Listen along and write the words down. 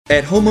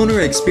At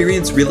Homeowner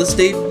Experience Real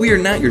Estate, we are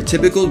not your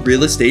typical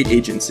real estate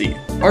agency.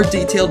 Our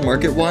detailed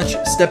market watch,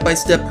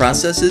 step-by-step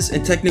processes,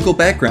 and technical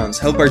backgrounds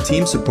help our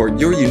team support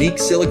your unique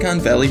Silicon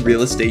Valley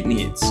real estate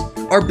needs.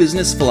 Our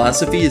business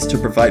philosophy is to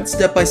provide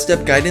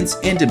step-by-step guidance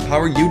and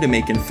empower you to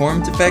make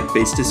informed,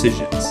 fact-based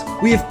decisions.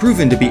 We have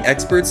proven to be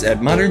experts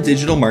at modern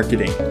digital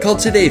marketing. Call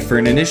today for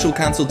an initial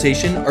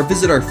consultation or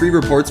visit our free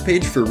reports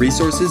page for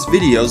resources,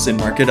 videos, and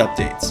market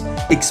updates.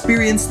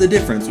 Experience the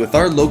difference with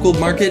our local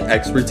market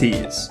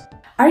expertise.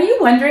 Are you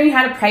wondering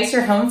how to price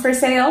your home for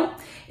sale?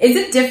 Is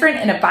it different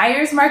in a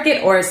buyer's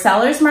market or a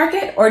seller's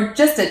market or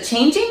just a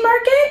changing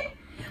market?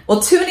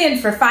 Well, tune in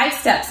for 5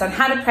 steps on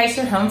how to price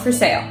your home for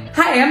sale.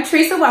 Hi, I'm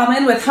Teresa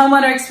Wellman with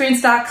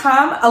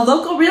HomeownerExperience.com, a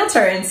local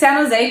realtor in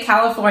San Jose,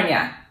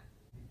 California.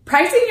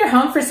 Pricing your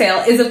home for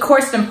sale is of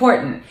course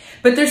important,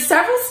 but there's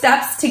several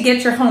steps to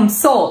get your home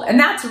sold, and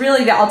that's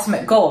really the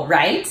ultimate goal,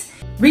 right?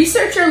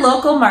 Research your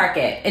local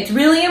market. It's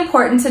really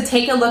important to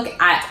take a look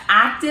at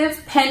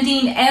active,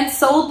 pending, and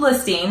sold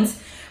listings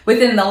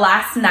within the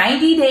last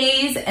 90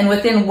 days and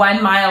within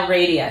 1 mile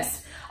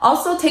radius.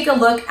 Also take a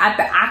look at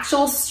the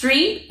actual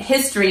street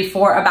history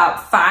for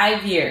about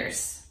 5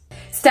 years.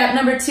 Step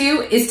number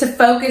 2 is to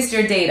focus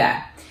your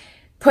data.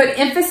 Put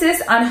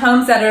emphasis on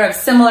homes that are of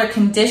similar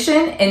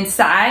condition in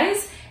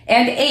size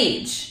and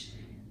age.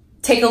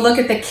 Take a look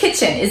at the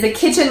kitchen. Is the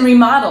kitchen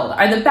remodeled?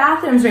 Are the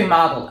bathrooms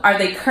remodeled? Are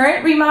they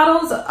current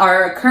remodels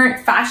or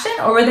current fashion,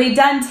 or were they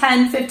done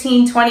 10,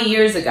 15, 20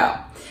 years ago?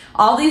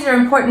 All these are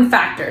important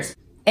factors.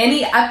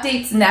 Any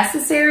updates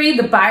necessary,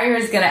 the buyer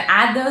is going to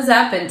add those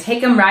up and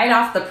take them right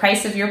off the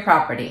price of your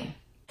property.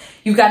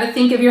 You've got to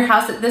think of your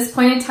house at this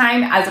point in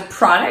time as a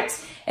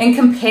product and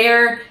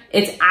compare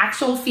its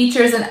actual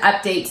features and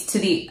updates to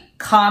the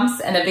comps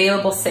and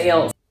available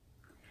sales.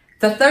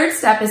 The third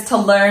step is to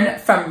learn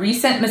from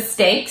recent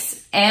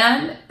mistakes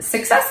and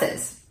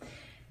successes.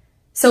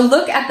 So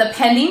look at the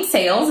pending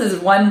sales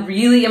is one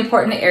really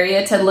important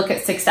area to look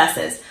at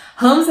successes.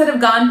 Homes that have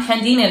gone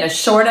pending in a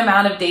short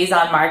amount of days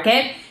on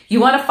market, you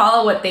want to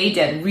follow what they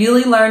did.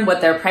 Really learn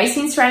what their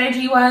pricing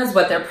strategy was,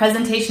 what their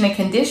presentation and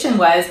condition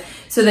was,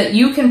 so that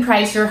you can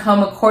price your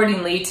home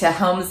accordingly to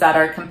homes that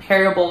are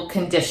comparable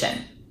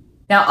condition.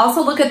 Now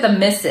also look at the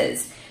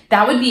misses.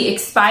 That would be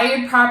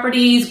expired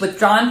properties,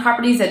 withdrawn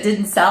properties that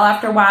didn't sell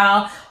after a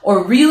while,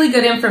 or really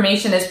good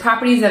information is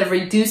properties that have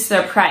reduced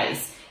their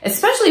price.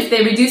 Especially if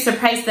they reduced their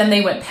price, then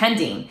they went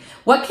pending.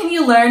 What can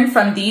you learn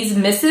from these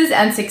misses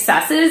and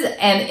successes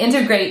and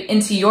integrate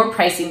into your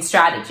pricing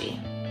strategy?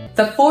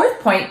 The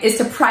fourth point is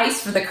to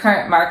price for the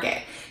current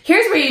market.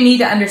 Here's where you need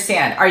to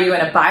understand. Are you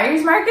in a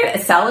buyer's market, a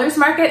seller's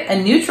market, a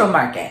neutral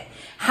market?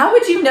 How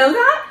would you know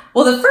that?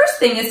 Well, the first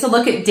thing is to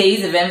look at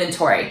days of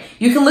inventory.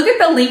 You can look at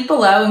the link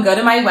below and go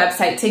to my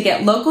website to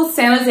get local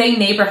San Jose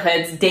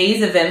neighborhoods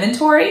days of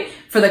inventory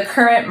for the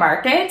current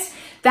market.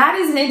 That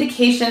is an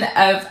indication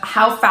of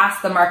how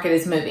fast the market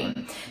is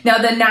moving. Now,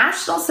 the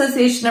National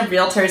Association of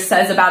Realtors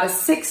says about a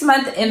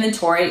 6-month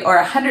inventory or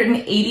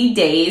 180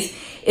 days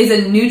is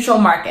a neutral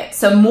market.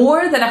 So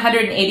more than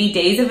 180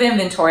 days of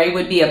inventory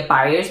would be a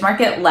buyer's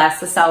market,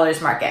 less a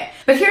seller's market.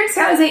 But here in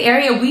San Jose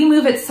area, we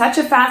move at such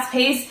a fast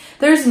pace,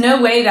 there's no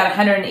way that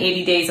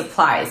 180 days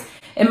applies.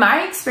 In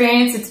my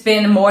experience, it's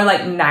been more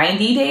like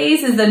 90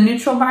 days is the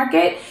neutral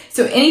market.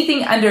 So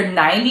anything under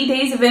 90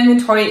 days of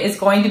inventory is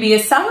going to be a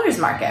seller's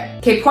market.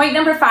 Okay, point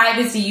number 5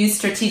 is to use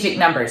strategic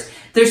numbers.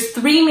 There's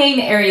 3 main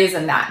areas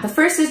in that. The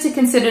first is to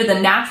consider the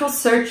natural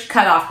search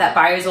cutoff that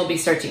buyers will be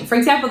searching. For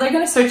example, they're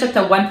going to search up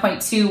to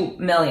 1.2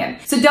 million.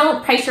 So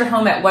don't price your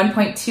home at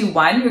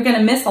 1.21. You're going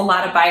to miss a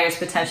lot of buyers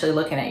potentially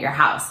looking at your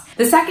house.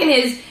 The second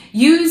is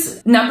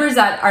use numbers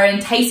that are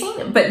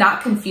enticing but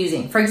not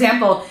confusing. For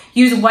example,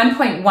 use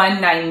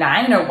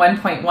 1.199 or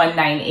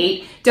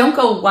 1.198. Don't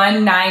go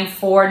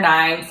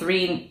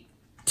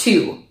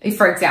 19493.2,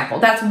 for example.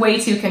 That's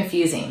way too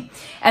confusing.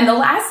 And the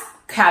last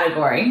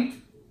category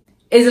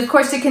is, of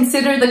course, to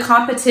consider the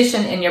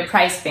competition in your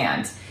price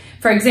band.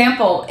 For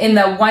example, in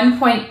the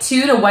 $1.2 to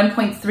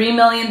 $1.3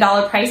 million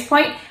price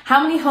point,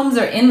 how many homes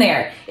are in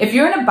there? If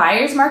you're in a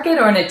buyer's market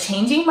or in a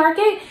changing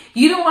market,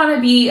 you don't want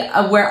to be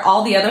where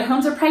all the other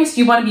homes are priced.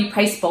 You want to be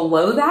priced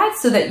below that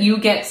so that you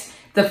get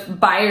the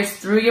buyers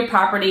through your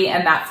property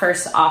and that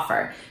first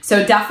offer.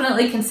 So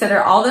definitely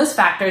consider all those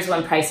factors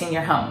when pricing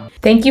your home.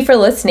 Thank you for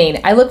listening.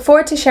 I look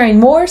forward to sharing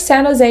more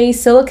San Jose,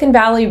 Silicon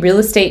Valley real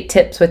estate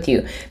tips with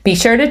you. Be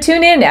sure to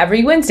tune in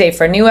every Wednesday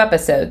for new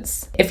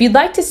episodes. If you'd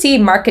like to see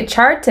market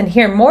charts and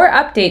hear more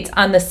updates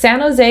on the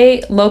San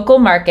Jose local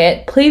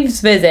market,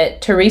 please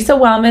visit Teresa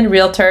Wellman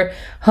Realtor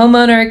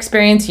Homeowner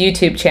Experience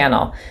YouTube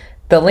channel.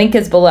 The link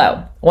is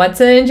below.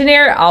 Once an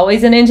engineer,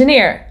 always an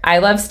engineer. I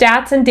love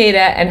stats and data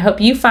and hope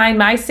you find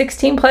my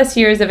 16 plus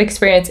years of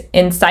experience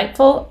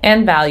insightful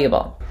and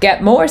valuable.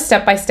 Get more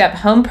step-by-step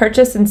home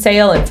purchase and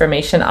sale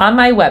information on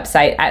my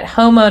website at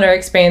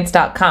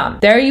homeownerexperience.com.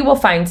 There you will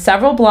find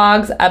several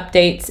blogs,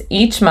 updates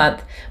each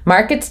month,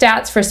 market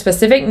stats for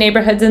specific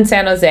neighborhoods in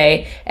San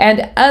Jose,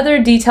 and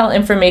other detailed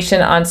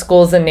information on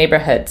schools and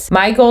neighborhoods.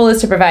 My goal is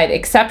to provide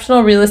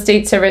exceptional real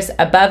estate service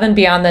above and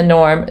beyond the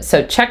norm,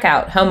 so check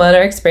out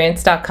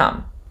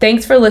homeownerexperience.com.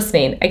 Thanks for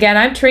listening. Again,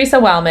 I'm Teresa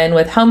Wellman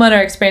with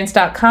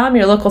homeownerexperience.com,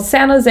 your local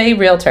San Jose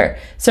realtor,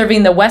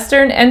 serving the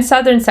western and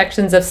southern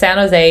sections of San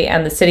Jose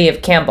and the city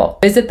of Campbell.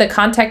 Visit the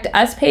Contact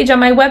Us page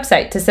on my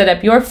website to set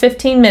up your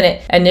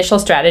 15-minute initial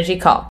strategy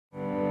call.